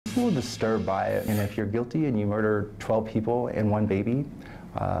A little disturbed by it, and if you're guilty and you murder 12 people and one baby,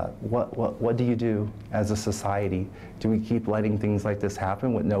 what do you do as a society? Do we keep letting things like this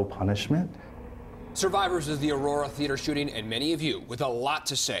happen with no punishment? Survivors of the Aurora theater shooting and many of you with a lot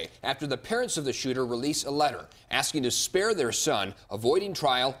to say after the parents of the shooter release a letter asking to spare their son, avoiding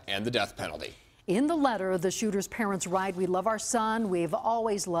trial and the death penalty. In the letter, the shooter's parents write, "We love our son, we've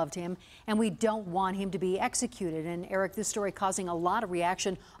always loved him, and we don't want him to be executed." And Eric, this story causing a lot of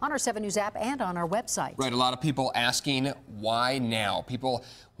reaction on our 7 News app and on our website. Right, a lot of people asking why now. People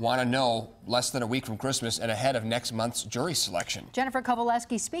want to know less than a week from Christmas and ahead of next month's jury selection. Jennifer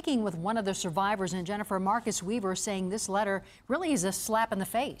Kovaleski speaking with one of the survivors, and Jennifer, Marcus Weaver saying this letter really is a slap in the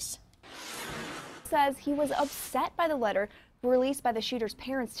face. Says he was upset by the letter released by the shooter's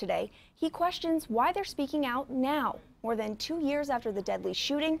parents today. He questions why they're speaking out now, more than 2 years after the deadly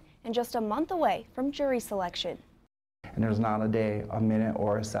shooting and just a month away from jury selection. And there's not a day, a minute,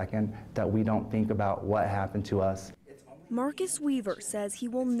 or a second that we don't think about what happened to us. Marcus Weaver says he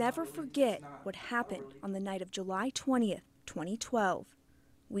will never forget what happened on the night of July 20th, 2012.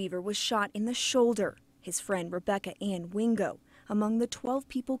 Weaver was shot in the shoulder, his friend Rebecca Ann Wingo, among the 12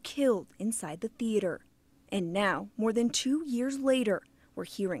 people killed inside the theater. And now, more than 2 years later, we're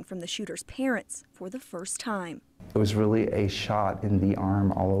hearing from the shooter's parents for the first time. It was really a shot in the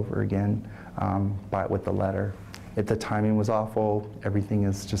arm all over again, with the letter. The timing was awful. Everything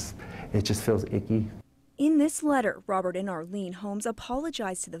is it just feels icky. In this letter, Robert and Arlene Holmes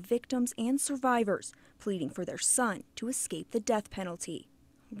apologized to the victims and survivors, pleading for their son to escape the death penalty.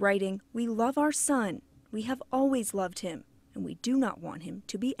 Writing, "We love our son. We have always loved him, and we do not want him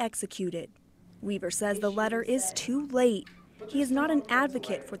to be executed." Weaver says the letter is too late. He is not an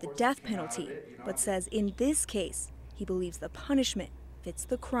advocate for the death penalty, but says in this case, he believes the punishment fits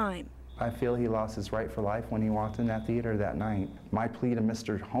the crime. I feel he lost his right for life when he walked in that theater that night. My plea to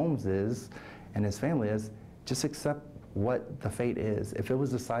Mr. Holmes is, and his family is, just accept what the fate is. If it was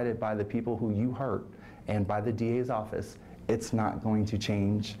decided by the people who you hurt and by the DA's office, it's not going to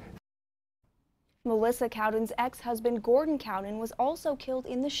change. Melissa Cowden's ex-husband Gordon Cowden was also killed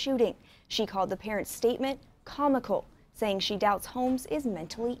in the shooting. She called the parents' statement comical, saying she doubts Holmes is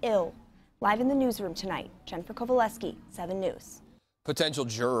mentally ill. Live in the newsroom tonight, Jennifer Kovaleski, 7 News. Potential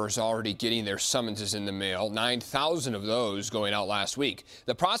jurors already getting their summonses in the mail, 9,000 of those going out last week.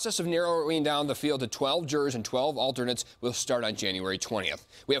 The process of narrowing down the field to 12 jurors and 12 alternates will start on January 20th.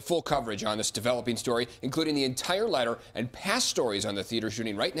 We have full coverage on this developing story, including the entire letter and past stories on the theater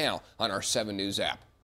shooting right now on our 7 News app.